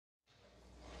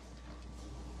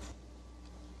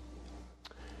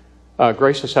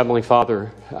Gracious Heavenly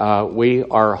Father, we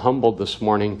are humbled this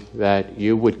morning that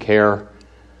you would care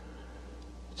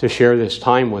to share this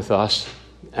time with us,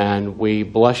 and we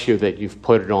bless you that you've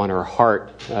put it on our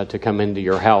heart to come into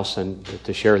your house and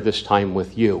to share this time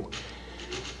with you.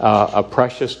 A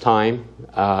precious time,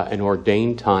 an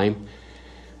ordained time,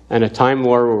 and a time,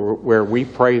 Lord, where we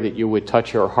pray that you would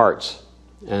touch our hearts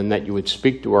and that you would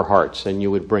speak to our hearts and you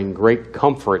would bring great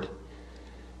comfort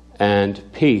and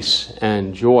peace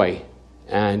and joy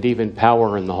and even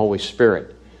power in the Holy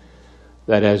Spirit.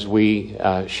 That as we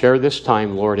share this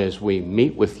time, Lord, as we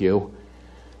meet with you,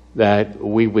 that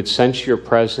we would sense your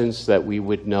presence, that we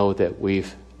would know that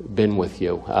we've been with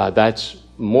you. That's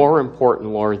more important,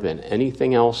 Lord, than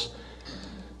anything else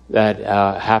that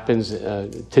happens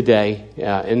today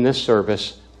in this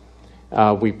service.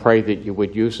 We pray that you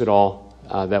would use it all,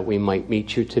 that we might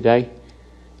meet you today,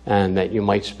 and that you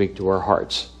might speak to our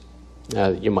hearts,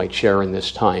 that you might share in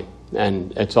this time.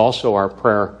 And it's also our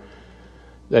prayer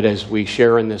that as we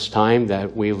share in this time,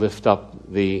 that we lift up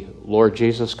the Lord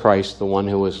Jesus Christ, the one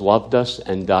who has loved us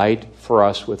and died for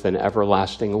us with an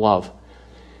everlasting love,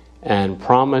 and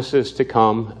promises to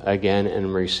come again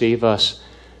and receive us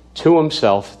to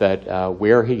himself, that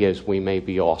where he is, we may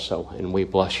be also. And we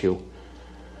bless you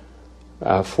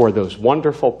for those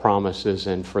wonderful promises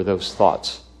and for those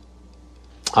thoughts.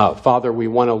 Father, we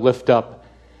want to lift up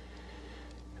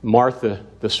Martha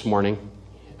this morning.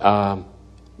 A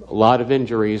lot of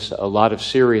injuries, a lot of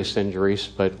serious injuries,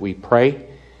 but we pray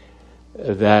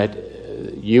that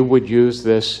you would use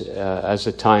this as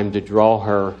a time to draw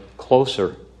her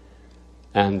closer,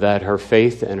 and that her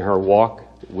faith and her walk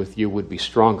with you would be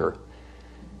stronger.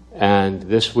 And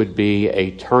this would be a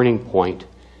turning point,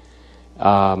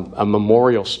 a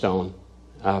memorial stone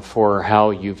for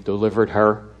how you've delivered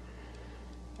her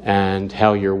and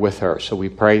how you're with her. So we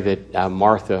pray that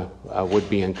Martha would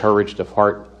be encouraged of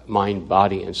heart, mind,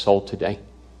 body, and soul today.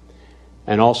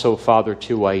 And also, Father,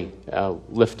 too, I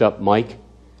lift up Mike.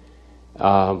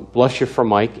 Bless you for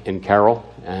Mike and Carol,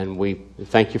 and we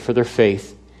thank you for their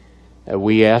faith.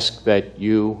 We ask that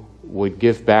you would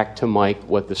give back to Mike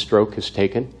what the stroke has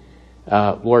taken.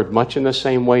 Lord, much in the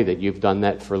same way that you've done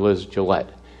that for Liz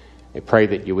Gillette. I pray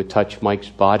that you would touch Mike's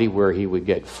body where he would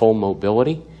get full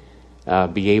mobility,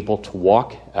 be able to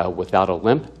walk without a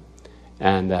limp,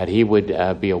 and that he would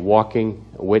be a walking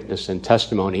witness and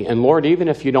testimony. And Lord, even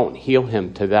if you don't heal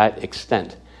him to that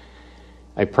extent,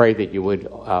 I pray that you would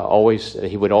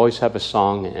he would always have a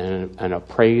song and a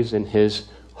praise in his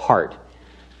heart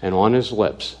and on his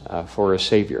lips for a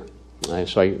Savior.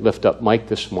 So I lift up Mike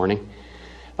this morning.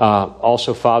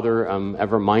 Also, Father, I'm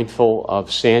ever mindful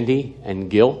of Sandy and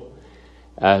Gil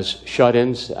as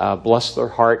shut-ins. Bless their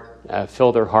heart,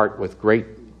 fill their heart with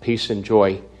great peace and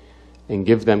joy, and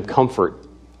give them comfort.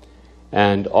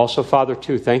 And also, Father,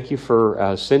 too, thank you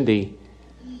for Cindy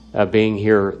being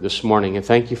here this morning, and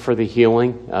thank you for the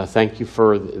healing. Thank you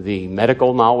for the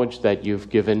medical knowledge that you've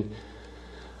given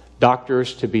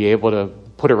doctors to be able to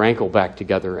put her ankle back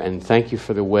together, and thank you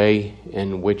for the way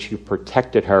in which you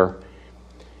protected her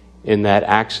in that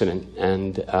accident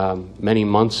and many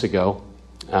months ago.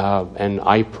 And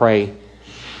I pray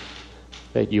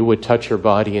that you would touch her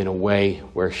body in a way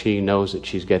where she knows that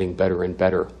she's getting better and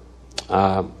better.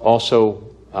 Also,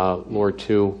 Lord,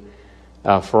 too,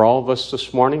 for all of us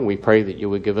this morning, we pray that you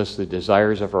would give us the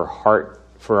desires of our heart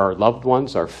for our loved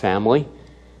ones, our family,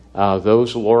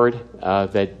 those, Lord,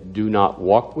 that do not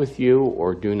walk with you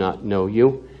or do not know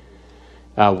you.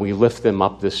 We lift them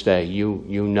up this day.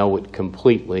 You know it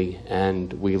completely,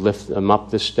 and we lift them up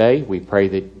this day. We pray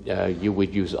that you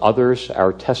would use others,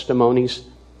 our testimonies,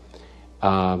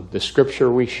 the scripture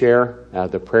we share,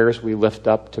 the prayers we lift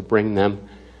up to bring them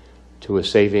to a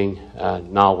saving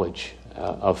knowledge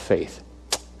of faith.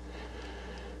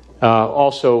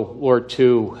 Also, Lord,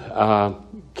 too, I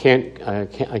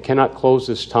cannot close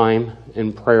this time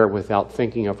in prayer without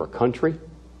thinking of our country,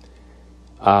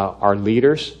 our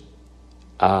leaders,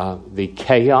 the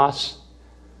chaos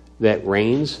that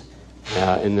reigns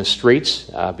in the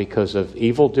streets because of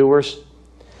evildoers.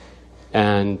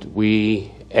 And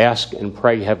we ask and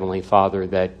pray, Heavenly Father,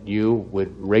 that you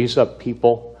would raise up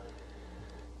people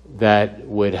that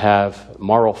would have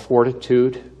moral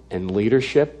fortitude and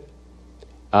leadership,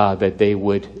 that they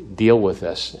would deal with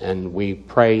this. And we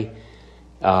pray,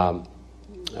 Lord,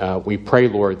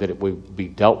 that it would be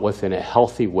dealt with in a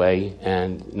healthy way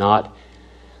and not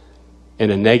in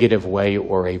a negative way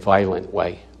or a violent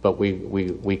way. But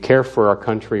we care for our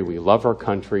country, we love our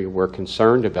country, we're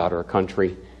concerned about our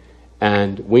country,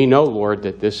 and we know, Lord,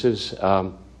 that this is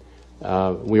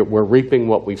we're reaping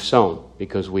what we've sown,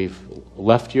 because we've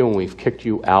left you and we've kicked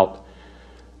you out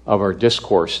our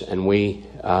discourse. And we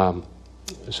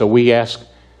ask,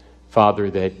 Father,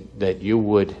 that you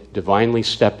would divinely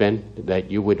step in, that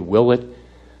you would will it,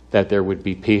 that there would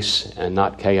be peace and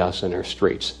not chaos in our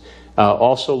streets.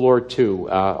 Also, Lord, too,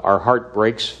 our heart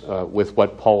breaks with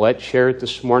what Paulette shared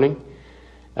this morning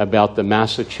about the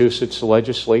Massachusetts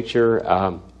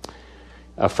legislature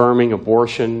affirming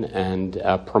abortion and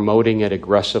promoting it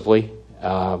aggressively.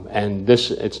 And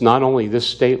it's not only this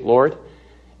state, Lord,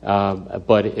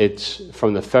 but it's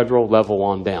from the federal level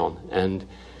on down. And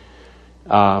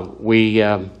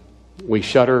we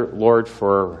shudder, Lord,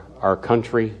 for our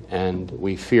country, and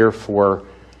we fear for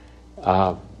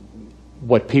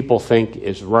what people think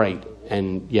is right,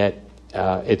 and yet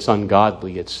it's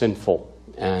ungodly, it's sinful,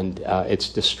 and it's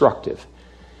destructive.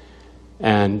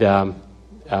 And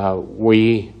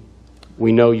we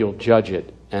know you'll judge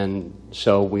it, and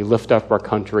so we lift up our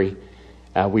country.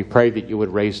 We pray that you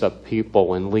would raise up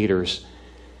people and leaders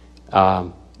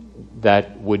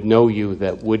that would know you,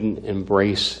 that wouldn't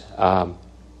embrace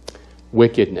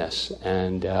wickedness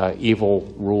and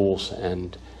evil rules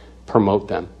and promote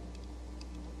them.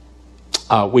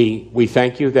 We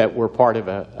thank you that we're part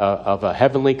of a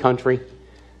heavenly country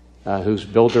whose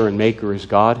builder and maker is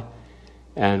God.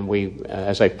 And we,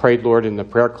 as I prayed, Lord, in the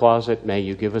prayer closet, may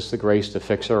you give us the grace to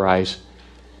fix our eyes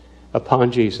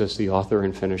upon Jesus, the author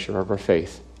and finisher of our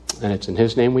faith. And it's in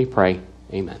his name we pray.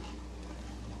 Amen.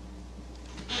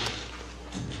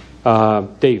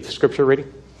 Dave, scripture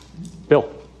reading?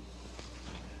 Bill.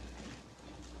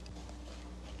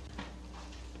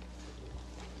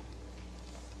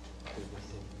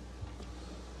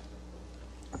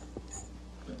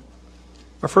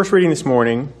 Our first reading this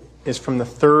morning is from the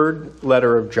third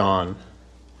letter of John.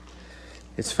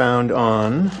 It's found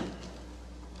on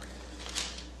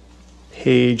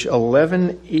page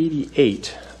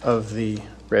 1188 of the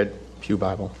Red Pew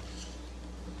Bible.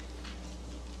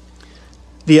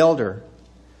 The elder,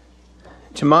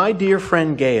 to my dear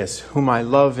friend Gaius, whom I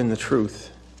love in the truth.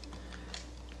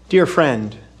 Dear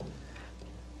friend,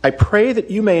 I pray that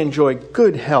you may enjoy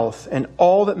good health and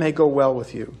all that may go well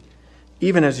with you,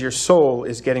 even as your soul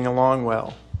is getting along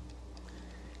well.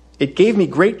 It gave me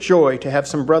great joy to have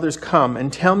some brothers come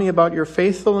and tell me about your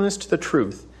faithfulness to the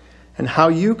truth and how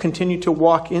you continue to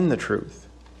walk in the truth.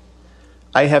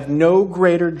 I have no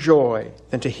greater joy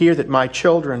than to hear that my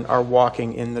children are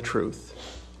walking in the truth.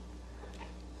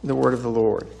 The word of the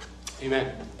Lord.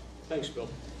 Amen. Thanks, Bill.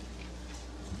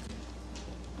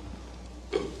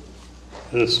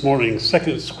 This morning's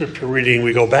second scripture reading,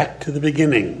 we go back to the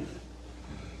beginning.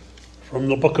 From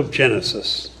the book of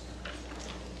Genesis,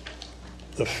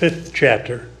 the 5th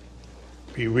chapter,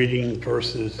 be reading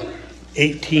verses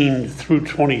 18 through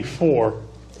 24,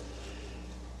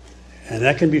 and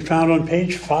that can be found on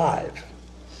page 5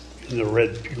 in the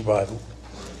Red Pew Bible.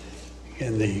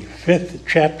 In the 5th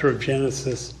chapter of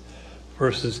Genesis,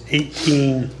 verses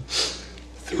 18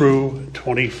 through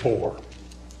 24.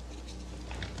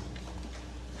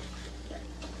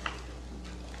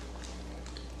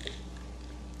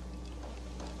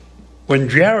 When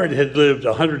Jared had lived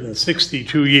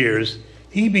 162 years,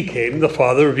 he became the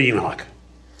father of Enoch.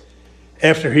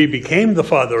 After he became the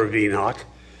father of Enoch,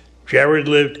 Jared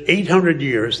lived 800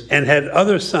 years and had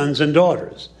other sons and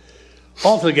daughters.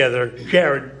 Altogether,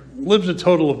 Jared lived a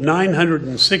total of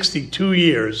 962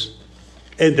 years,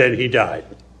 and then he died.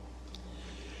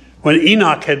 When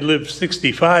Enoch had lived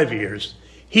 65 years,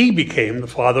 he became the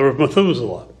father of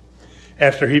Methuselah.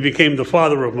 After he became the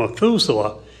father of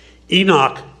Methuselah,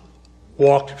 Enoch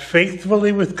walked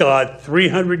faithfully with God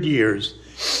 300 years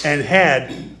and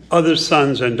had other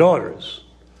sons and daughters.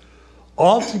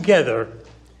 Altogether,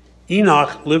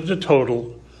 Enoch lived a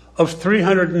total of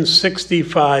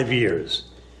 365 years.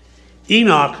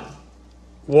 Enoch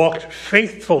walked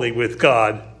faithfully with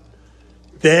God.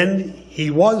 Then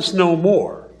he was no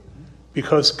more,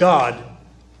 because God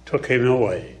took him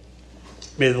away.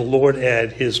 May the Lord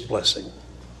add his blessing.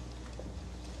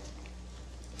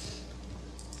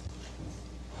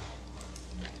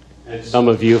 And some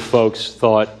of you folks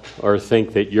thought or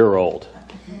think that you're old.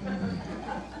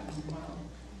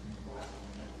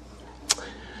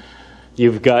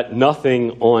 You've got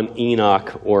nothing on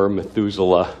Enoch or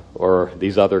Methuselah or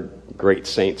these other great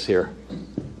saints here.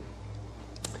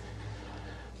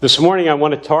 This morning I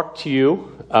want to talk to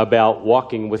you about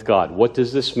walking with God. What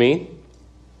does this mean?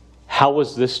 How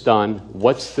was this done?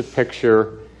 What's the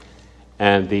picture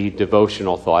and the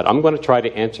devotional thought? I'm going to try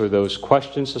to answer those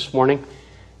questions this morning.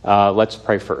 Let's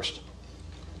pray first.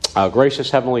 Gracious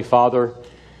Heavenly Father,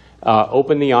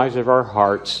 open the eyes of our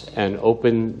hearts and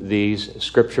open these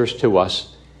scriptures to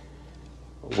us.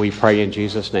 We pray in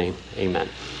Jesus' name. Amen.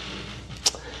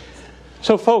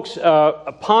 So, folks,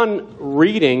 upon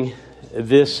reading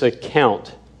this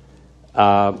account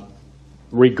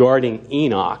regarding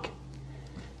Enoch,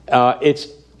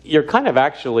 you're kind of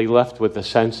actually left with a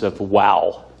sense of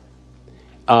wow.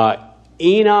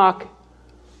 Enoch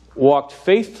walked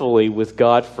faithfully with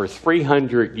God for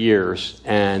 300 years,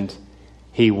 and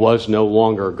he was no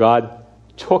longer. God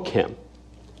took him.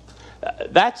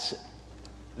 That's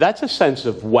a sense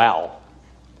of wow.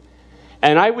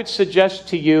 And I would suggest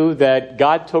to you that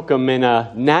God took him in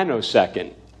a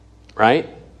nanosecond, right?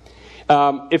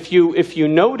 If you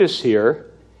notice here,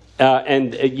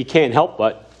 and you can't help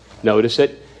but notice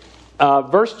it,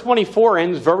 verse 24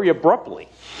 ends very abruptly.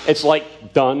 It's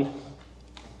like, done.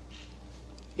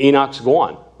 Enoch's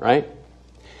gone, right?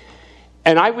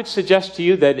 And I would suggest to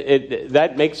you that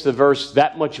that makes the verse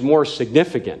that much more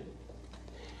significant.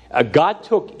 God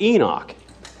took Enoch.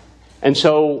 And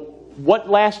so what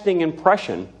lasting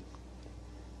impression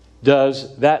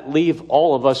does that leave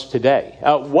all of us today?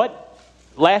 What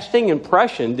lasting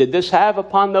impression did this have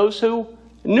upon those who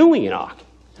knew Enoch?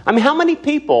 I mean, how many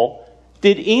people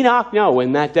did Enoch know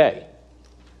in that day?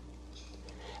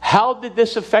 How did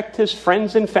this affect his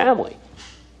friends and family?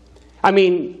 I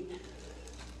mean,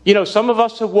 you know, some of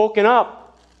us have woken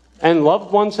up and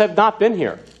loved ones have not been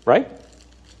here, right?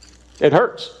 It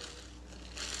hurts.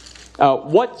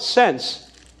 What sense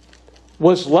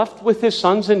was left with his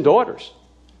sons and daughters?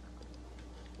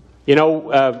 You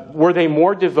know, were they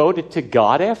more devoted to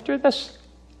God after this?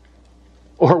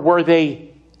 Or were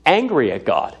they angry at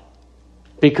God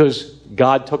because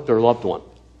God took their loved one?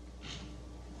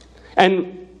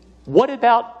 And what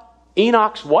about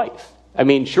Enoch's wife? I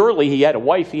mean, surely he had a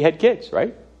wife, he had kids,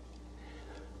 right?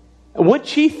 What'd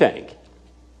she think?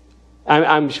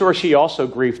 I'm sure she also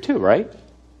grieved too, right?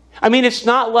 I mean, it's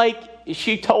not like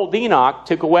she told Enoch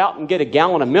to go out and get a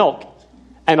gallon of milk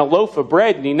and a loaf of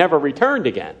bread and he never returned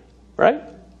again, right?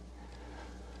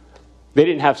 They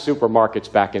didn't have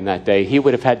supermarkets back in that day. He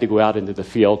would have had to go out into the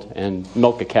field and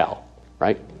milk a cow,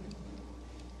 right?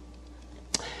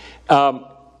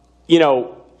 You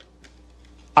know,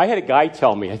 I had a guy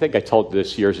tell me, I think I told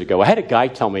this years ago, I had a guy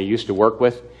tell me I used to work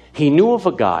with, he knew of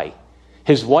a guy,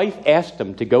 his wife asked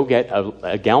him to go get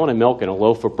a gallon of milk and a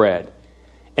loaf of bread,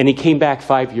 and he came back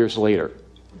 5 years later.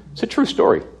 It's a true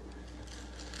story.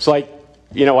 It's like,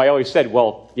 you know, I always said,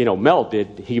 well, you know, Mel,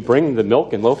 did he bring the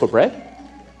milk and loaf of bread?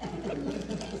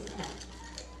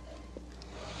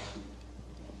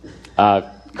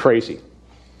 Crazy.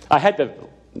 I had to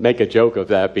make a joke of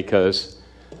that because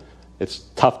it's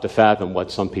tough to fathom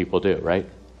what some people do, right?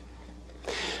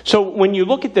 So when you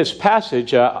look at this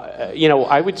passage, you know,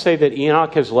 I would say that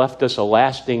Enoch has left us a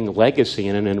lasting legacy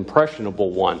and an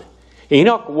impressionable one.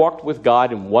 Enoch walked with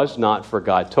God and was not, for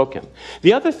God took him.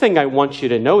 The other thing I want you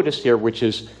to notice here, which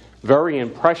is very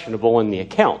impressionable in the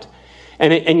account,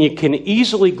 and you can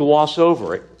easily gloss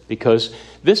over it, because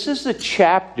this is a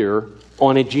chapter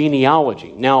on a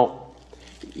genealogy. Now,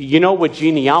 you know what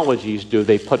genealogies do.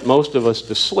 They put most of us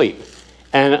to sleep.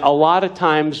 And a lot of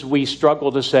times we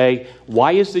struggle to say,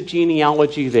 why is the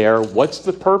genealogy there? What's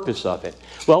the purpose of it?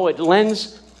 Well, it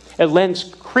lends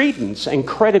credence and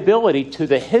credibility to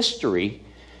the history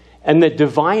and the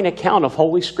divine account of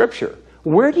Holy Scripture.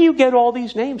 Where do you get all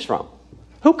these names from?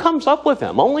 Who comes up with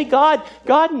them? Only God.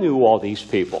 God knew all these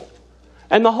people.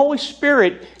 And the Holy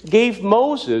Spirit gave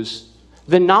Moses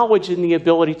the knowledge and the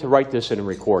ability to write this and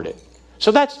record it.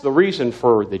 So that's the reason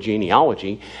for the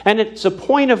genealogy. And it's a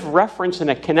point of reference and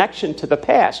a connection to the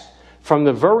past from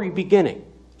the very beginning.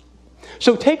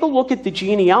 So take a look at the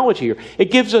genealogy here. It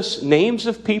gives us names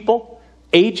of people,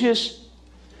 ages,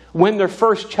 when their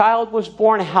first child was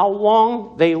born, how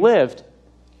long they lived.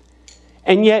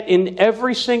 And yet in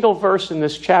every single verse in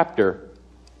this chapter,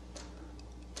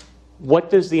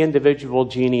 what does the individual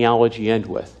genealogy end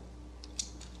with?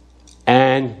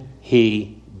 And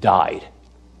he died.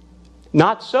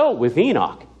 Not so with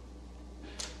Enoch.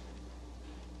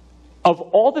 Of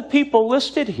all the people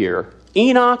listed here,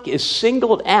 Enoch is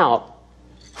singled out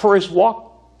for his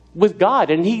walk with God,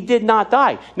 and he did not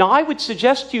die. Now, I would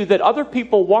suggest to you that other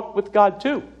people walked with God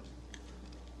too.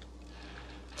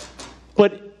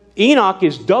 But Enoch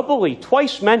is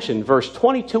twice mentioned, verse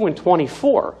 22 and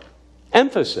 24,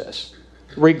 emphasis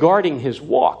regarding his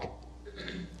walk.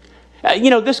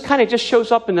 You know, this kind of just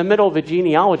shows up in the middle of the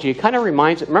genealogy. It kind of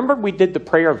reminds, remember we did the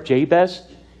prayer of Jabez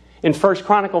in 1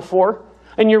 Chronicle 4?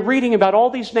 And you're reading about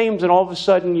all these names, and all of a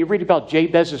sudden you read about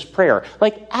Jabez's prayer,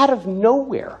 like out of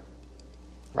nowhere,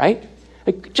 right?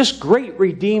 Like just great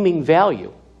redeeming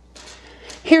value.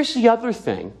 Here's the other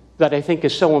thing that I think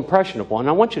is so impressionable, and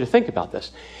I want you to think about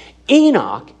this.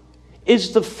 Enoch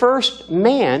is the first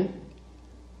man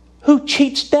who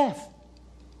cheats death.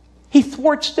 He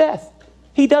thwarts death.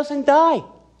 He doesn't die.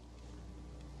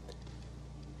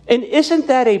 And isn't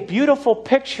that a beautiful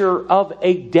picture of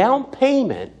a down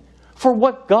payment for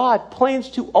what God plans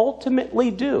to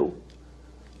ultimately do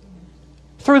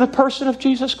through the person of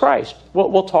Jesus Christ?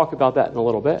 We'll talk about that in a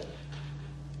little bit.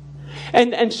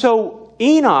 And so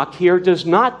Enoch here does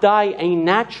not die a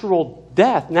natural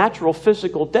death, natural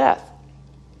physical death.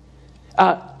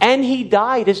 And he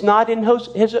died is not in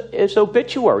his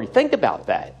obituary. Think about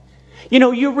that. You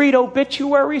know, you read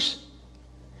obituaries,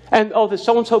 and that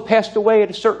so-and-so passed away at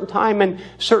a certain time and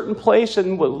certain place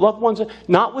and with loved ones.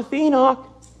 Not with Enoch.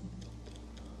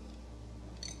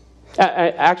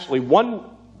 Actually,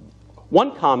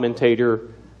 one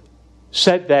commentator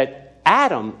said that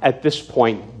Adam, at this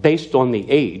point, based on the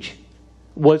age,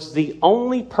 was the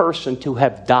only person to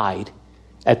have died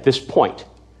at this point,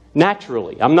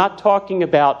 naturally. I'm not talking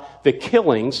about the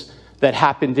killings that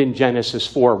happened in Genesis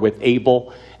 4 with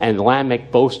Abel and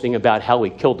Lamech boasting about how he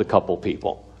killed a couple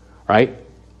people, right?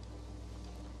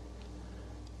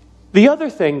 The other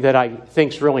thing that I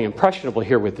think is really impressionable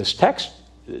here with this text,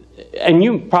 and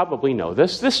you probably know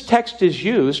this text is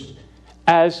used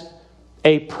as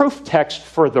a proof text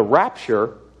for the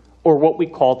rapture, or what we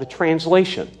call the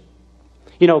translation.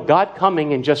 You know, God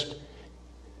coming and just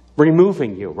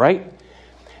removing you, right?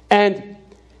 And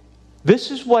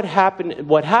this is what happened.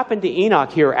 What happened to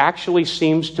Enoch here actually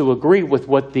seems to agree with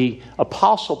what the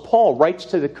Apostle Paul writes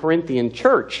to the Corinthian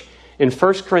church in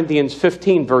 1 Corinthians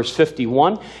 15, verse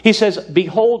 51. He says,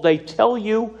 "Behold, I tell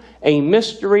you a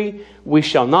mystery. We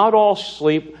shall not all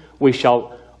sleep,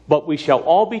 but we shall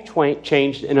all be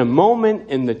changed in a moment,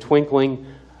 in the twinkling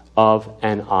of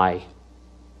an eye."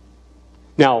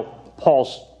 Now,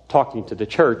 Paul's talking to the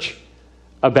church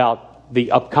about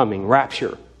the upcoming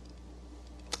rapture.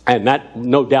 And that,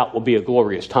 no doubt, will be a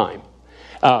glorious time.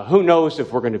 Who knows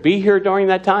if we're going to be here during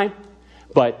that time?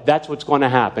 But that's what's going to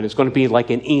happen. It's going to be like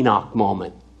an Enoch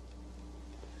moment.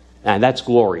 And that's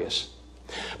glorious.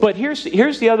 But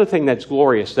here's the other thing that's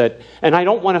glorious, and I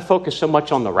don't want to focus so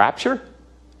much on the rapture.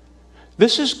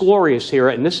 This is glorious here,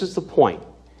 and this is the point.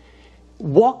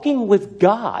 Walking with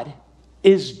God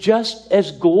is just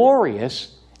as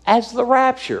glorious as the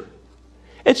rapture.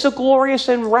 It's a glorious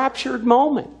and raptured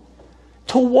moment.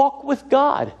 To walk with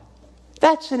God.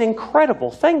 That's an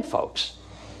incredible thing, folks.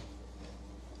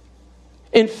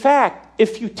 In fact,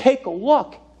 if you take a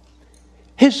look,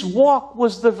 his walk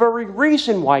was the very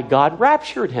reason why God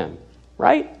raptured him,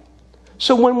 right?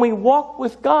 So when we walk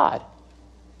with God,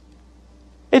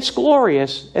 it's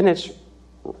glorious and it's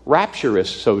rapturous,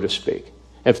 so to speak,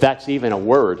 if that's even a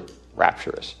word,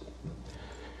 rapturous.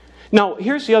 Now,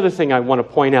 here's the other thing I want to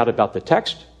point out about the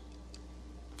text.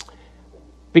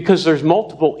 Because there's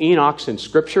multiple Enochs in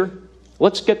Scripture,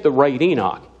 let's get the right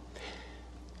Enoch.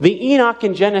 The Enoch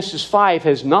in Genesis 5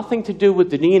 has nothing to do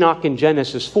with the Enoch in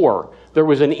Genesis 4. There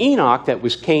was an Enoch that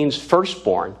was Cain's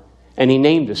firstborn, and he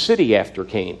named a city after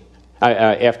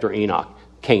after Enoch.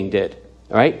 Cain did,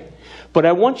 all right? But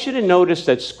I want you to notice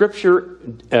that Scripture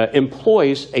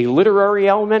employs a literary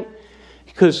element,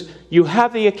 because you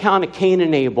have the account of Cain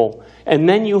and Abel, and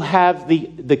then you have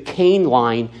the Cain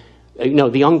line,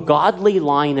 the ungodly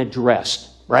line addressed,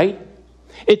 right?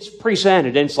 It's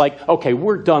presented, and it's like, okay,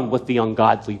 we're done with the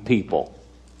ungodly people.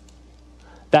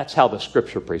 That's how the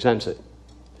Scripture presents it.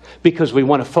 Because we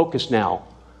want to focus now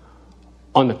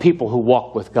on the people who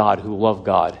walk with God, who love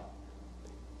God,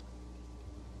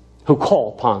 who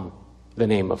call upon the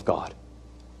name of God.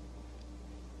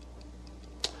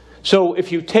 So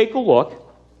if you take a look,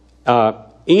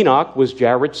 Enoch was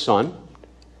Jared's son.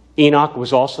 Enoch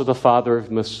was also the father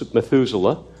of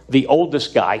Methuselah, the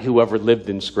oldest guy who ever lived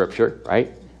in Scripture,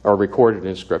 right? Or recorded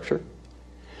in Scripture.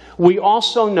 We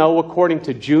also know, according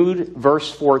to Jude,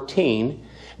 verse 14,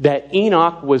 that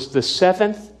Enoch was the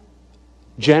seventh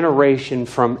generation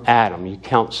from Adam. You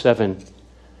count 7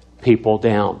 people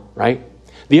down, right?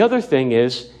 The other thing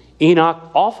is,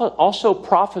 Enoch also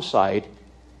prophesied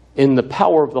in the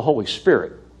power of the Holy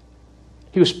Spirit.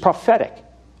 He was prophetic.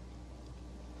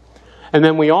 And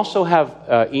then we also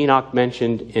have Enoch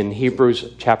mentioned in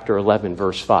Hebrews chapter 11,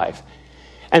 verse 5.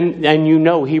 And you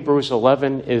know Hebrews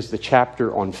 11 is the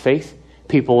chapter on faith,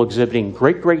 people exhibiting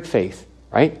great faith,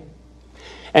 right?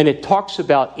 And it talks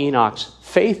about Enoch's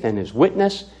faith and his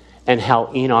witness and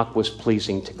how Enoch was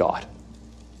pleasing to God.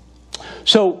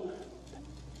 So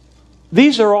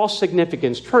these are all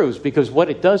significant truths, because what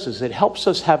it does is it helps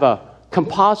us have a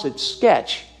composite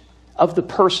sketch of the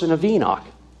person of Enoch.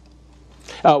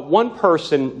 One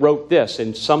person wrote this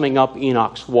in summing up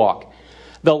Enoch's walk: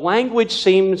 "The language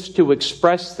seems to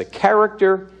express the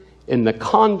character and the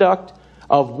conduct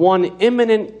of one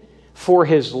eminent for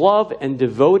his love and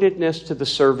devotedness to the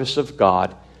service of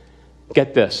God.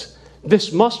 Get this.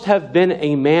 This must have been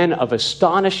a man of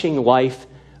astonishing life,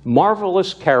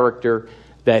 marvelous character,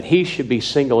 that he should be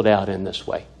singled out in this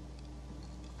way.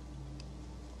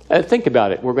 Think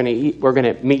about it. We're going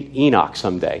to meet Enoch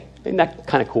someday. Isn't that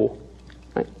kind of cool?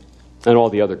 Right? And all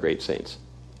the other great saints.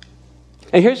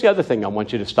 And here's the other thing I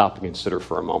want you to stop and consider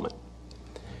for a moment.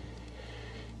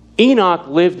 Enoch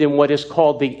lived in what is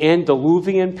called the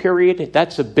antediluvian period.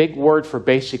 That's a big word for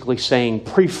basically saying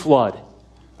pre-flood.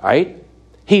 Right?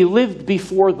 He lived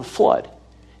before the flood.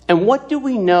 And what do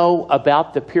we know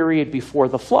about the period before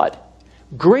the flood?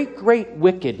 Great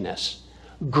wickedness,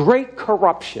 great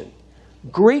corruption,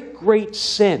 great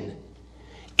sin,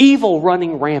 evil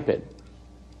running rampant.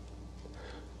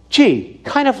 Gee,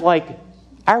 kind of like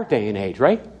our day and age,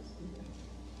 right?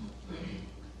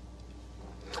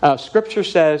 Scripture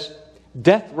says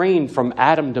death reigned from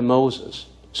Adam to Moses.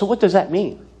 So what does that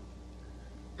mean?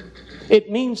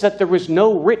 It means that there was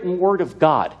no written word of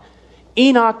God.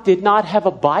 Enoch did not have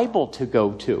a Bible to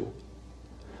go to.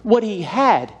 What he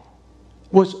had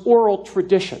was oral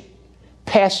tradition,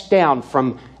 passed down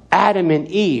from Adam and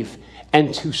Eve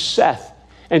and to Seth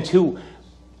and to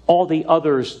all the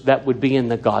others that would be in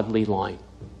the godly line.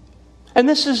 And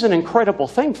this is an incredible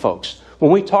thing, folks,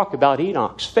 when we talk about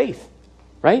Enoch's faith,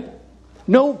 right?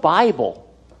 No Bible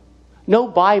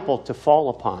to fall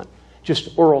upon,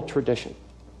 just oral tradition.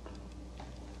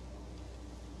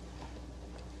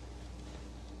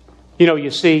 You know,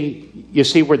 you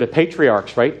see where the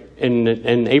patriarchs, right?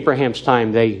 In Abraham's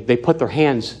time, they put their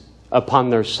hands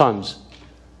upon their sons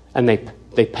and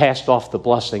they passed off the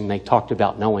blessing. They talked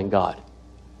about knowing God.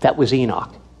 That was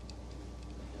Enoch.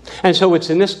 And so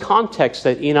it's in this context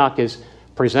that Enoch is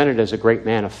presented as a great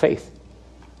man of faith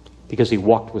because he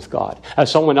walked with God.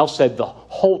 As someone else said, the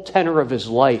whole tenor of his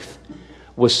life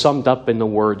was summed up in the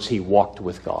words, he walked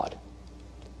with God.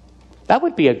 That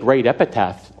would be a great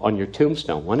epitaph on your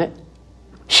tombstone, wouldn't it?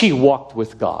 She walked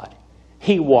with God.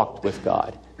 He walked with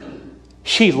God.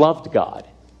 She loved God.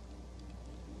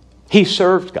 He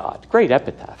served God. Great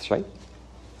epitaphs, right?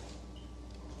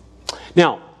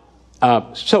 Now,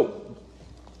 a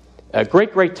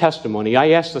great testimony. I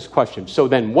asked this question. So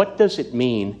then, what does it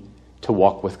mean to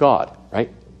walk with God,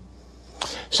 right?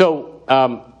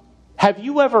 So, have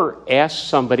you ever asked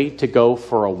somebody to go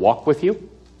for a walk with you?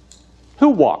 Who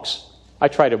walks? I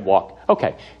try to walk.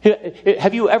 Okay.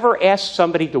 Have you ever asked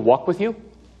somebody to walk with you?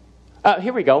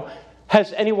 Here we go.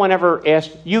 Has anyone ever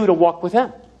asked you to walk with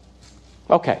them?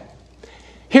 Okay.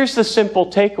 Here's the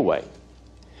simple takeaway.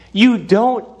 You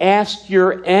don't ask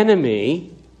your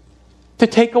enemy to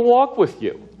take a walk with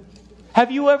you.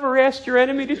 Have you ever asked your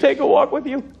enemy to take a walk with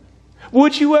you?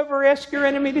 Would you ever ask your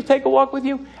enemy to take a walk with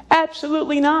you?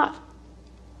 Absolutely not.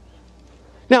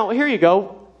 Now, here you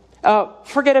go.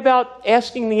 Forget about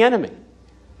asking the enemy.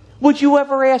 Would you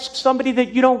ever ask somebody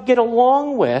that you don't get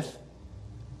along with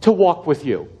to walk with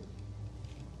you?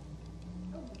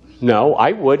 No,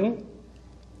 I wouldn't.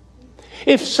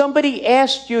 If somebody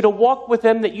asked you to walk with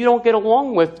them that you don't get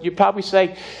along with, you'd probably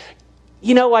say,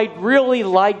 you know, I'd really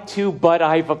like to, but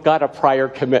I've got a prior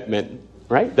commitment.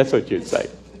 Right? That's what you'd say.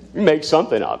 You make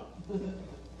something up.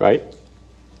 Right?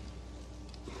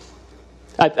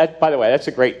 By the way, that's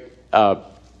a great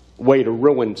way to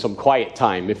ruin some quiet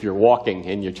time if you're walking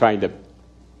and you're trying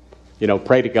to,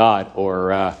 pray to God,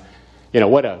 or,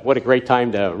 what a great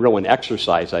time to ruin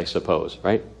exercise, I suppose,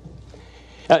 right?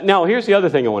 Now, here's the other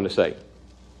thing I want to say.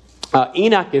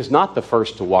 Enoch is not the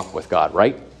first to walk with God,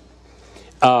 right?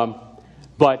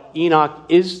 But Enoch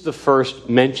is the first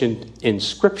mentioned in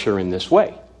Scripture in this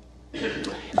way.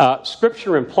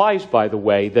 Scripture implies, by the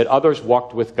way, that others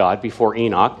walked with God before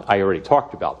Enoch. I already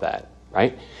talked about that,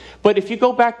 right? But if you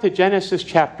go back to Genesis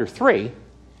chapter 3,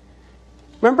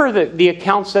 remember that the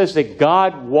account says that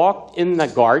God walked in the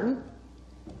garden?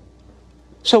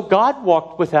 So God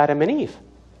walked with Adam and Eve.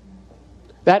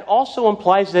 That also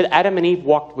implies that Adam and Eve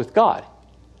walked with God.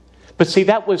 But see,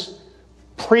 that was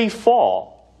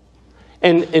pre-fall.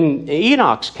 And in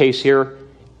Enoch's case here,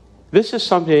 this is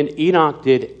something Enoch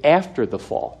did after the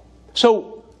fall.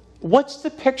 So what's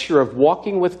the picture of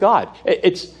walking with God?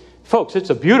 Folks, it's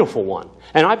a beautiful one.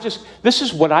 And this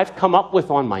is what I've come up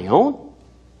with on my own.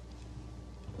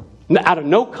 Out of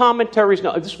no commentaries,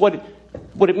 no, this is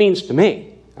what it means to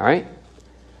me. All right?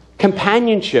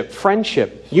 Companionship,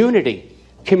 friendship, unity,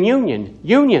 communion,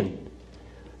 union.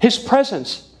 His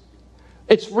presence.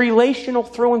 It's relational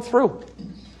through and through.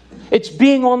 It's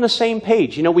being on the same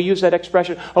page. We use that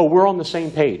expression, we're on the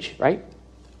same page, right?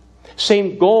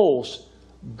 Same goals,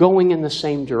 going in the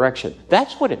same direction.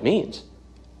 That's what it means.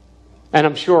 And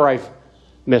I'm sure I've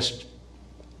missed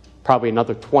probably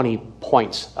another 20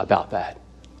 points about that.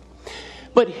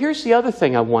 But here's the other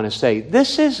thing I want to say.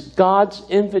 This is God's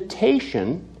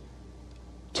invitation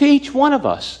to each one of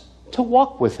us to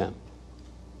walk with him.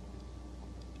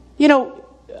 You know,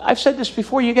 I've said this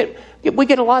before, we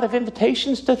get a lot of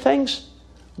invitations to things,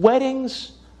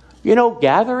 weddings,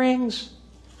 gatherings,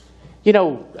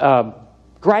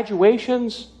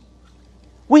 graduations.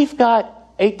 We've got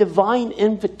a divine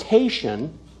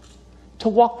invitation to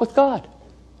walk with God.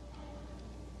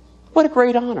 What a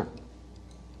great honor.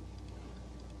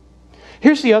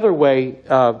 Here's the other way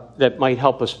that might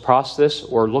help us process this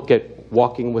or look at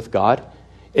walking with God.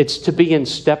 It's to be in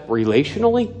step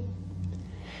relationally.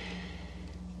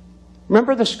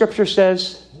 Remember the scripture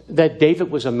says that David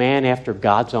was a man after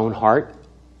God's own heart?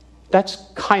 That's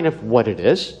kind of what it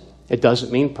is. It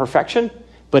doesn't mean perfection,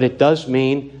 but it does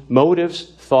mean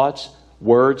motives, thoughts,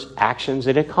 words, actions.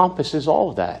 It encompasses all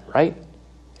of that, right?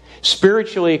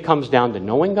 Spiritually, it comes down to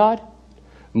knowing God.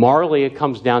 Morally, it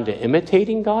comes down to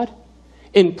imitating God.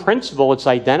 In principle, it's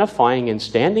identifying and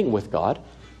standing with God.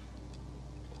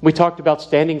 We talked about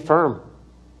standing firm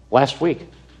last week.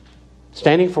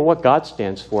 Standing for what God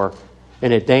stands for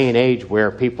in a day and age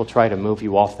where people try to move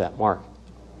you off that mark.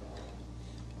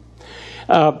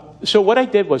 So what I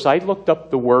did was I looked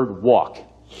up the word walk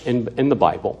in the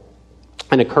Bible,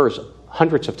 and it occurs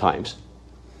hundreds of times.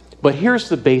 But here's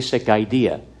the basic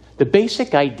idea. The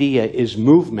basic idea is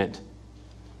movement.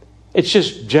 It's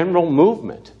just general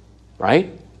movement,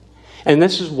 right? And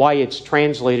this is why it's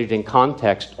translated in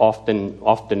context. Often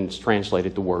it's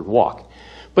translated the word walk.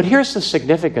 But here's the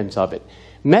significance of it.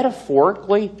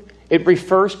 Metaphorically, it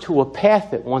refers to a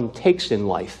path that one takes in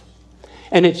life.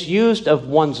 And it's used of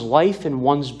one's life and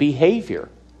one's behavior.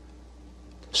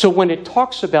 So when it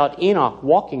talks about Enoch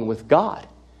walking with God,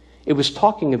 it was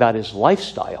talking about his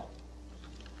lifestyle,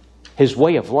 his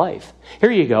way of life.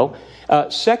 Here you go.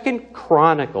 2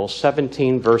 Chronicles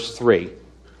 17, verse 3.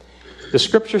 The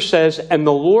scripture says, "And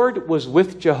the Lord was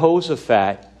with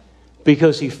Jehoshaphat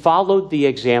because he followed the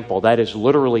example," that is,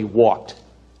 literally walked,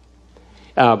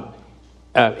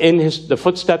 in the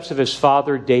footsteps of his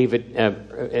father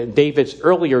David, David's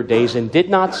earlier days, and did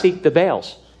not seek the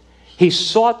Baals. He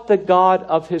sought the God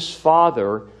of his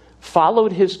father,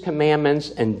 followed his commandments,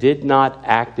 and did not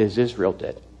act as Israel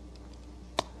did.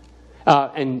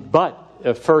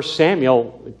 But 1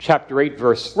 Samuel chapter 8,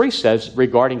 verse 3 says,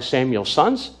 regarding Samuel's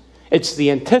sons, it's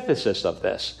the antithesis of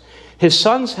this. His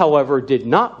sons, however, did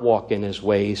not walk in his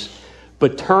ways,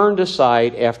 but turned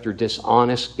aside after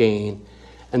dishonest gain,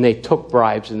 and they took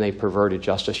bribes and they perverted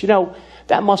justice.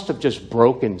 That must have just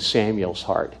broken Samuel's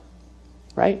heart,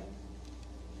 right?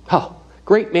 Oh,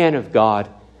 great man of God,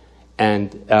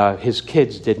 and his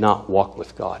kids did not walk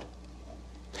with God.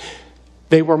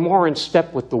 They were more in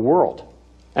step with the world.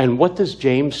 And what does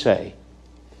James say?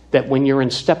 That when you're in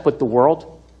step with the world,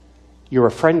 you're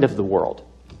a friend of the world.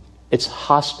 It's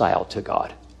hostile to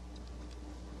God.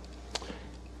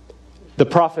 The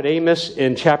prophet Amos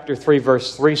in chapter 3,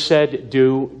 verse 3 said,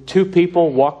 "Do two people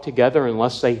walk together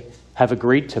unless they have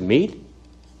agreed to meet?"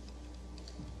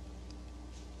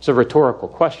 It's a rhetorical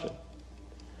question.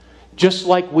 Just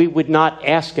like we would not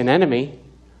ask an enemy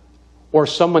or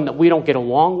someone that we don't get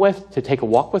along with to take a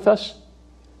walk with us,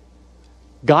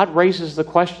 God raises the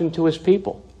question to his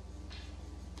people.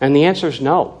 And the answer is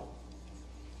no.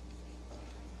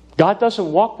 God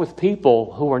doesn't walk with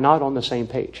people who are not on the same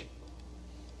page.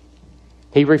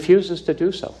 He refuses to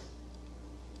do so.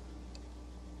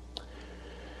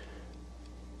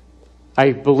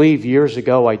 I believe years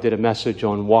ago I did a message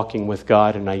on walking with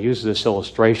God, and I used this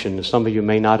illustration. Some of you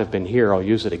may not have been here. I'll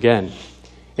use it again.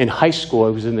 In high school, I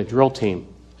was in the drill team,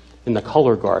 in the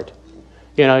color guard.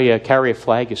 You carry a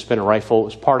flag, you spin a rifle. It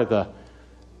was part of the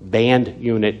band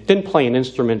unit. Didn't play an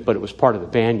instrument, but it was part of the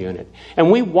band unit.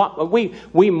 And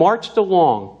we marched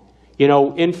along,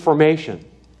 in formation,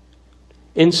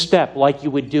 in step, like you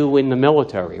would do in the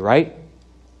military, right?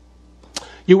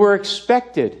 You were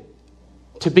expected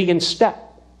to be in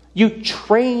step. You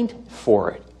trained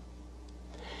for it.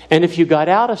 And if you got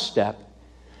out of step,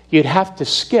 you'd have to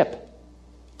skip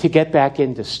to get back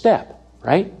into step,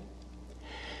 right?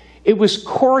 It was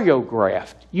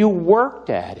choreographed. You worked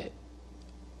at it.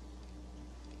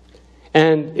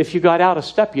 And if you got out of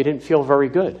step, you didn't feel very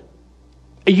good.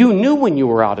 You knew when you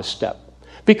were out of step.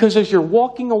 Because as you're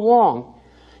walking along,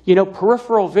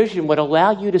 peripheral vision would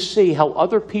allow you to see how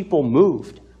other people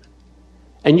moved.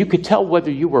 And you could tell whether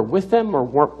you were with them or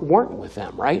weren't with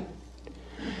them, right?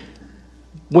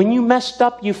 When you messed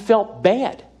up, you felt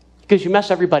bad because you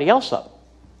messed everybody else up.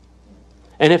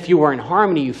 And if you were in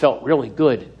harmony, you felt really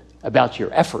good about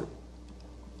your effort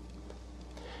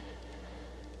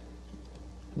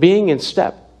being in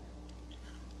step.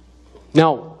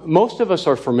 Now, most of us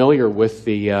are familiar with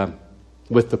the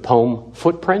poem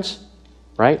Footprints,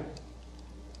 right?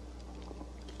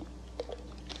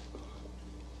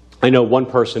 I know one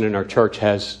person in our church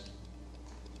has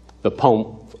the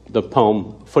poem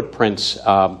Footprints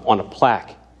on a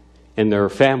plaque in their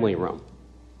family room.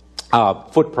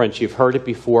 Footprints, you've heard it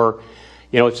before.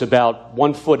 You know, it's about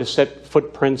 1 foot of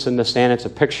footprints in the sand. It's a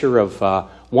picture of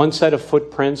one set of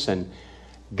footprints and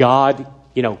God,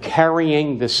 you know,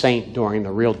 carrying the saint during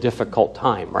the real difficult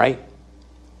time, right?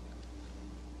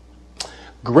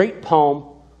 Great poem,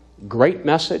 great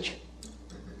message,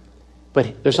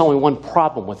 but there's only one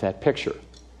problem with that picture.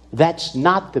 That's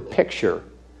not the picture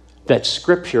that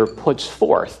Scripture puts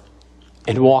forth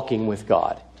in walking with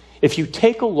God. If you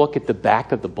take a look at the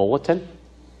back of the bulletin,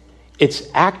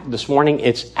 this morning,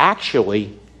 it's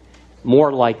actually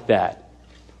more like that.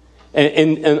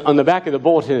 And on the back of the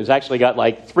bulletin, it's actually got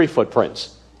like 3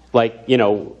 footprints, like, you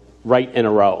know, right in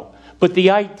a row. But the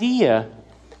idea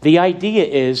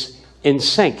is in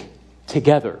sync,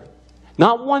 together.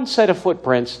 Not one set of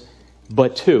footprints,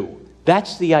 but 2.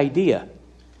 That's the idea.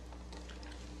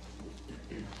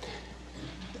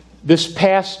 This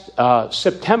past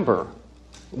September,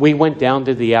 we went down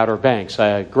to the Outer Banks.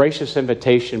 A gracious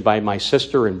invitation by my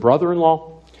sister and brother-in-law.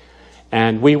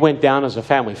 And we went down as a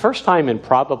family. First time in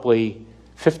probably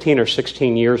 15 or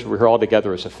 16 years we were all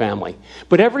together as a family.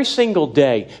 But every single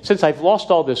day, since I've lost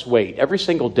all this weight, every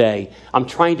single day I'm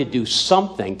trying to do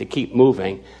something to keep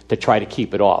moving to try to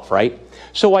keep it off, right?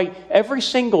 So every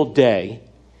single day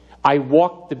I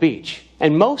walked the beach.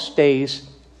 And most days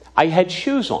I had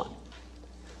shoes on.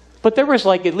 But there was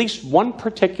like at least one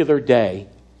particular day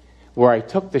where I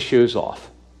took the shoes off,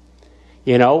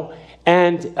 you know,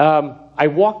 and I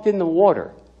walked in the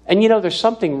water. And, you know, there's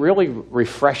something really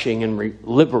refreshing and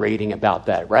liberating about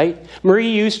that, right? Marie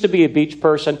used to be a beach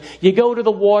person. You go to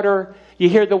the water, you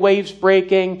hear the waves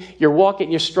breaking, you're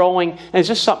walking, you're strolling, and it's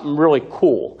just something really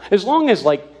cool. As long as,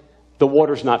 like, the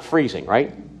water's not freezing,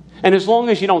 right? And as long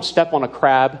as you don't step on a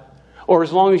crab, or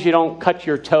as long as you don't cut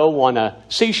your toe on a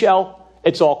seashell,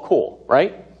 it's all cool,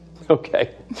 right?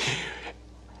 Okay.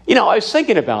 You know, I was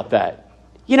thinking about that.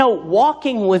 You know,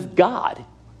 walking with God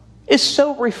is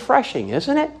so refreshing,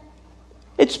 isn't it?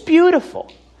 It's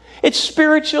beautiful. It's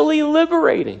spiritually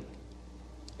liberating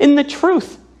in the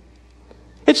truth.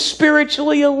 It's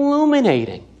spiritually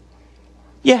illuminating.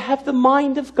 You have the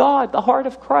mind of God, the heart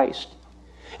of Christ.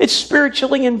 It's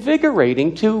spiritually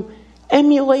invigorating to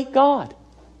emulate God.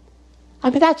 I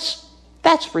mean,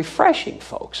 that's refreshing,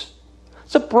 folks.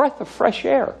 It's a breath of fresh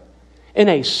air in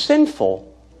a sinful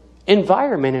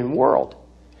environment and world.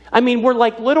 I mean, we're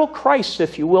like little Christs,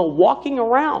 if you will, walking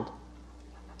around,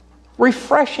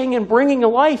 refreshing and bringing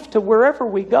life to wherever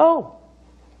we go.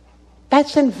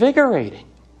 That's invigorating.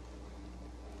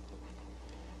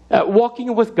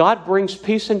 Walking with God brings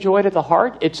peace and joy to the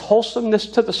heart. It's wholesomeness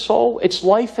to the soul. It's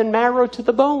life and marrow to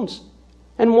the bones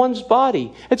and one's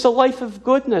body. It's a life of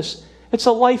goodness. It's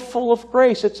a life full of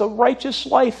grace. It's a righteous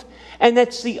life. And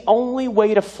that's the only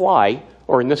way to fly,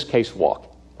 or in this case, walk.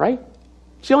 Right?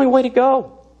 It's the only way to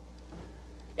go.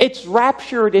 It's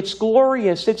raptured, it's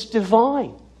glorious, it's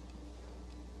divine.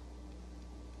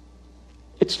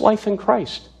 It's life in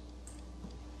Christ.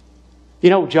 You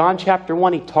know, John chapter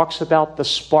 1, he talks about the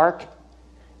spark.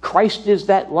 Christ is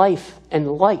that life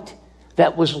and light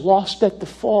that was lost at the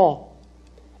fall.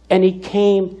 And he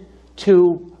came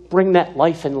to bring that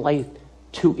life and light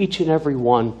to each and every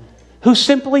one who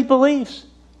simply believes.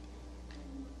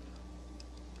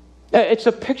 It's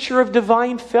a picture of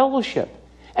divine fellowship.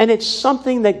 And it's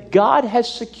something that God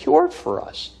has secured for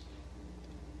us.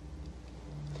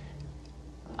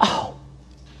 Oh,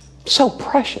 so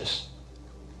precious.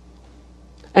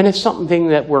 And it's something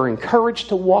that we're encouraged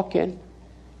to walk in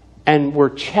and we're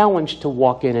challenged to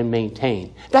walk in and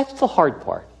maintain. That's the hard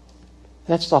part.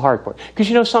 That's the hard part. Because,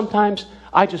 you know, sometimes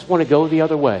I just want to go the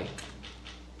other way.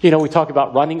 You know, we talk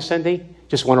about running, Cindy.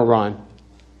 Just want to run.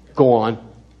 Go on.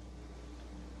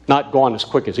 Not go on as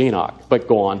quick as Enoch, but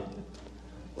go on.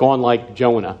 Go on like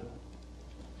Jonah.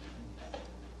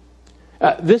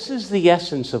 This is the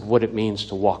essence of what it means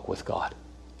to walk with God.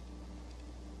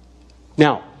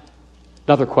 Now,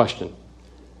 another question.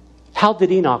 How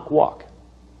did Enoch walk?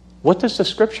 What does the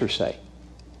Scripture say?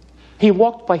 He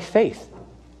walked by faith.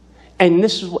 And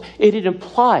this is it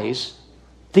implies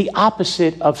the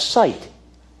opposite of sight.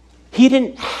 He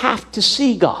didn't have to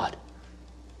see God.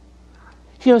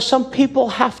 You know, some people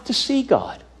have to see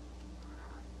God.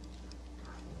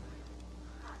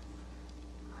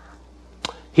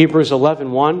 Hebrews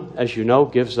 11:1, as you know,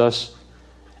 gives us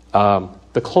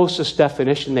the closest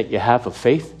definition that you have of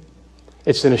faith.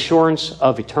 It's an assurance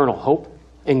of eternal hope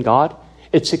in God.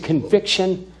 It's a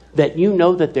conviction that you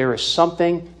know that there is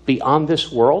something beyond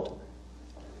this world,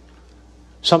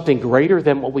 something greater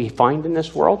than what we find in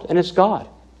this world, and it's God.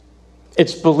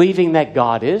 It's believing that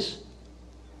God is,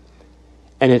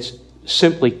 and it's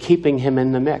simply keeping him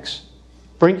in the mix,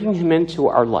 bringing him into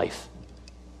our life.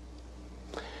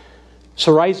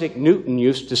 Sir Isaac Newton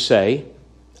used to say,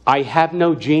 "I have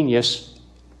no genius,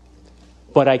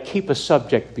 but I keep a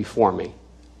subject before me."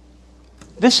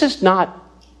 This is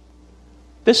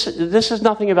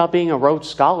nothing about being a Rhodes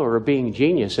Scholar or being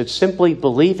genius. It's simply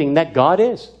believing that God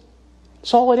is.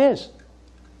 That's all it is.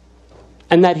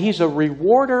 And that he's a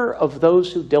rewarder of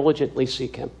those who diligently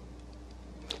seek him.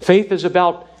 Faith is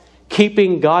about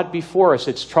keeping God before us.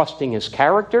 It's trusting his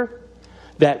character,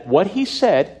 that what he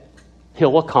said,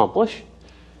 he'll accomplish.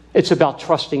 It's about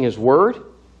trusting his word.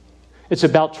 It's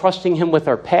about trusting him with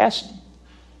our past,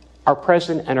 our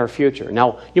present, and our future.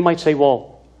 Now, you might say,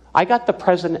 well, I got the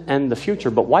present and the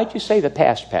future, but why'd you say the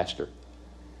past, Pastor?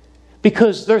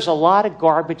 Because there's a lot of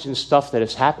garbage and stuff that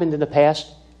has happened in the past,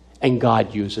 and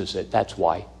God uses it. That's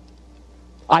why.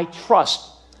 I trust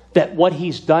that what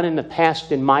he's done in the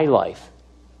past in my life,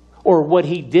 or what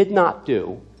he did not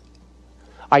do,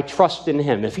 I trust in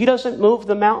him. If he doesn't move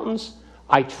the mountains,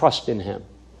 I trust in him.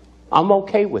 I'm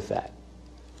okay with that.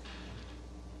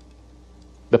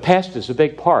 The past is a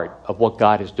big part of what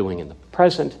God is doing in the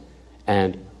present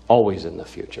and always in the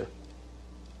future.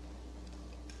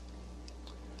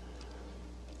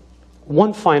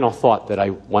 One final thought that I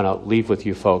want to leave with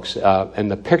you folks,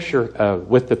 and the picture,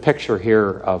 with the picture here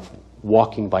of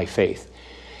walking by faith.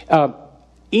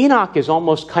 Enoch is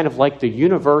almost kind of like the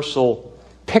universal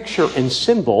picture and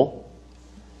symbol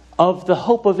of the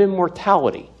hope of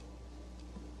immortality.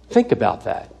 Think about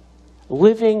that.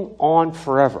 Living on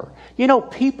forever. You know,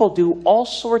 people do all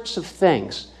sorts of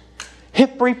things.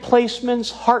 Hip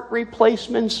replacements, heart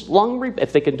replacements,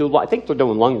 if they can do, I think they're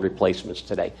doing lung replacements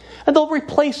today. And they'll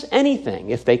replace anything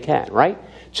if they can, right?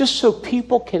 Just so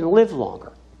people can live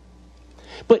longer.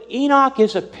 But Enoch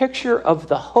is a picture of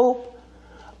the hope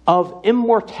of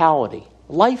immortality,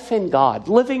 life in God,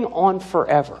 living on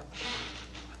forever.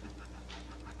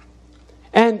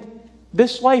 And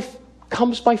this life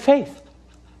comes by faith.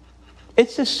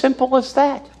 It's as simple as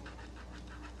that.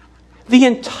 The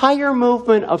entire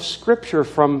movement of Scripture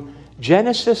from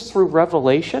Genesis through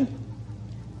Revelation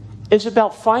is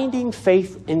about finding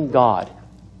faith in God.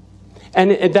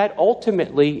 And that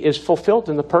ultimately is fulfilled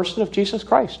in the person of Jesus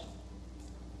Christ.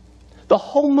 The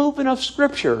whole movement of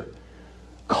Scripture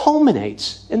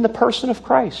culminates in the person of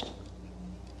Christ.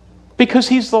 Because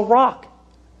he's the rock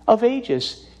of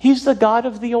ages. He's the God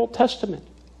of the Old Testament.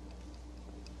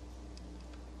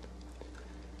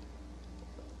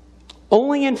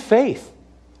 Only in faith.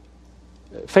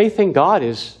 Faith in God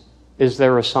is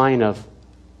there a sign of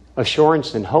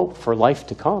assurance and hope for life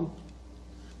to come.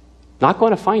 Not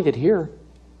going to find it here.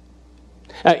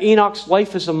 Enoch's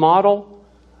life is a model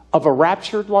of a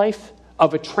raptured life,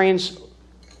 of a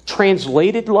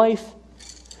translated life,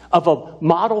 of a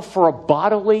model for a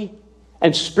bodily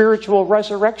and spiritual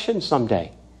resurrection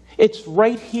someday. It's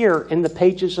right here in the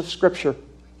pages of Scripture.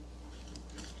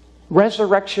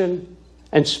 Resurrection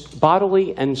and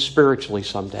bodily and spiritually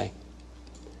someday.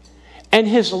 And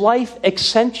his life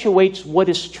accentuates what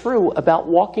is true about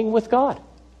walking with God.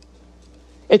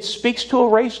 It speaks to a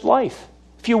raised life.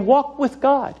 If you walk with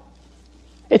God,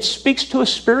 it speaks to a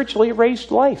spiritually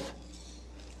raised life.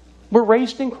 We're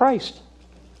raised in Christ.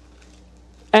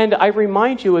 And I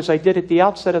remind you, as I did at the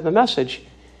outset of the message,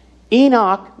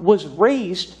 Enoch was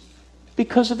raised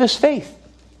because of his faith.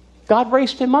 God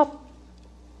raised him up.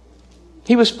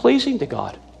 He was pleasing to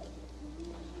God.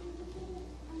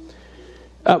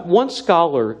 One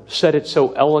scholar said it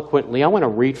so eloquently. I want to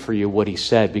read for you what he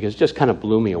said because it just kind of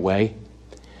blew me away.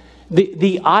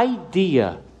 The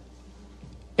idea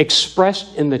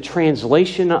expressed in the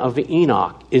translation of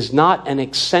Enoch is not an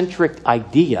eccentric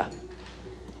idea.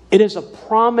 It is a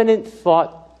prominent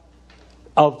thought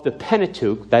of the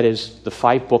Pentateuch, that is the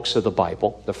 5 books of the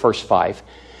Bible, the first 5,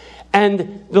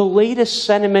 and the latest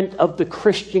sentiment of the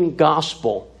Christian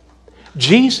gospel.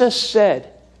 Jesus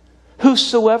said,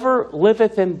 "Whosoever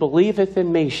liveth and believeth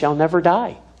in me shall never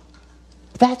die."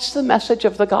 That's the message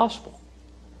of the gospel.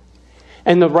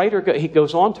 And the writer, he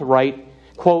goes on to write,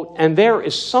 quote, "And there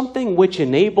is something which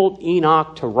enabled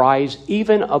Enoch to rise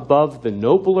even above the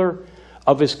nobler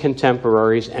of his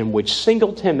contemporaries and which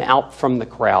singled him out from the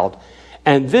crowd.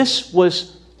 And this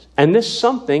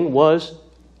something was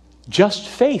just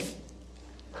faith."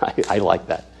 I like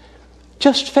that.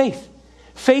 Just faith.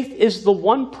 Faith is the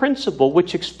one principle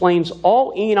which explains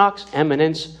all Enoch's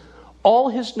eminence, all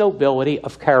his nobility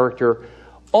of character,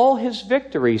 all his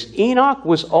victories. Enoch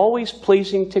was always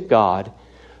pleasing to God,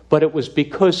 but it was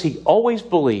because he always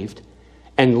believed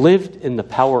and lived in the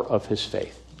power of his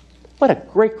faith. What a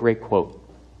great, great quote.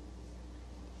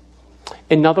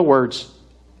 In other words,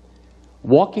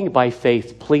 walking by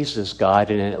faith pleases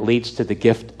God, and it leads to the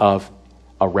gift of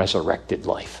a resurrected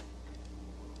life.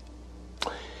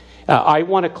 I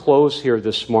want to close here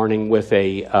this morning with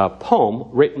a poem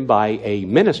written by a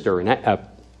minister, an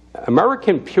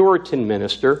American Puritan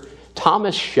minister,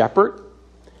 Thomas Shepard.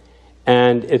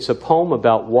 And it's a poem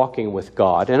about walking with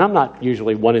God. And I'm not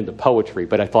usually one into poetry,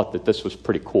 but I thought that this was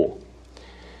pretty cool.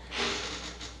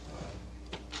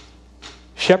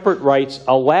 Shepard writes,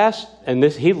 alas, and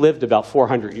he lived about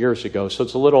 400 years ago, so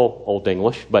it's a little Old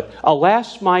English, but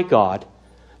alas, my God,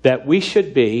 that we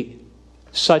should be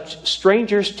such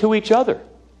strangers to each other.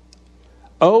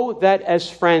 Oh, that as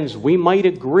friends we might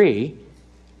agree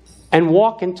and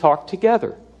walk and talk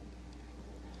together.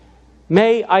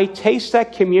 May I taste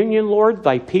that communion, Lord,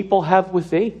 thy people have with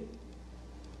thee.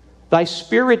 Thy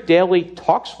Spirit daily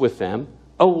talks with them.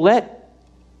 Oh, let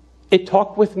it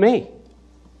talk with me.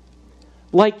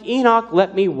 Like Enoch,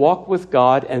 let me walk with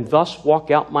God and thus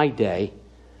walk out my day,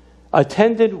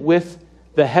 attended with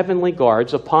the heavenly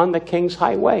guards upon the King's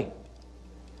highway.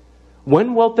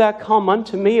 When wilt thou come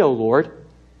unto me, O Lord?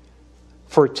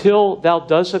 For till thou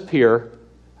dost appear,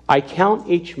 I count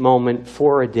each moment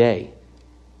for a day,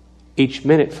 each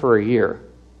minute for a year.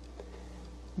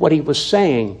 What he was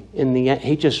saying in the end,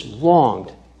 he just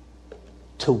longed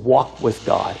to walk with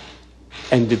God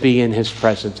and to be in his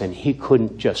presence, and he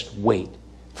couldn't just wait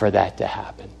for that to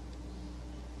happen.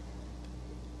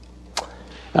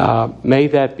 May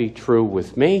that be true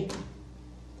with me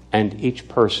and each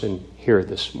person here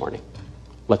this morning.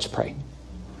 Let's pray.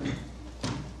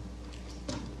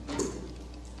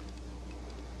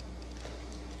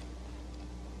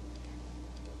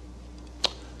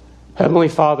 Heavenly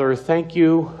Father, thank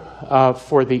you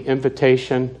for the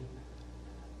invitation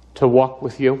to walk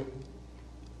with you.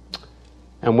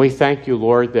 And we thank you,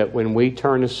 Lord, that when we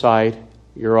turn aside,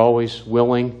 you're always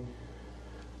willing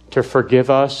to forgive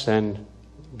us and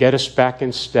get us back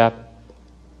in step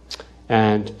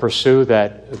and pursue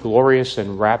that glorious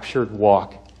and raptured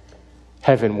walk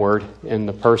heavenward in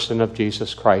the person of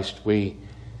Jesus Christ. We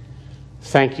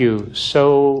thank you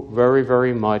so very,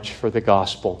 very much for the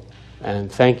gospel.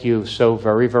 And thank you so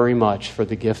very, very much for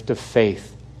the gift of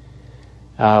faith.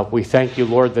 We thank you,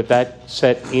 Lord, that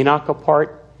set Enoch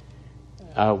apart.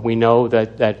 We know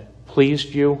that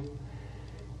pleased you.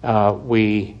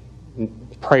 We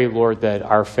pray, Lord, that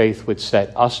our faith would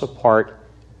set us apart,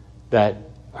 that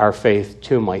our faith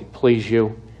too might please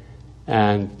you,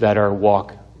 and that our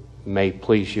walk may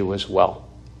please you as well.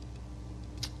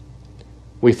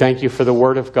 We thank you for the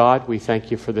Word of God. We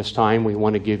thank you for this time. We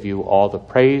want to give you all the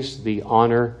praise, the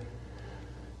honor,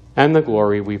 and the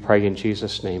glory. We pray in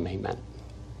Jesus' name, amen.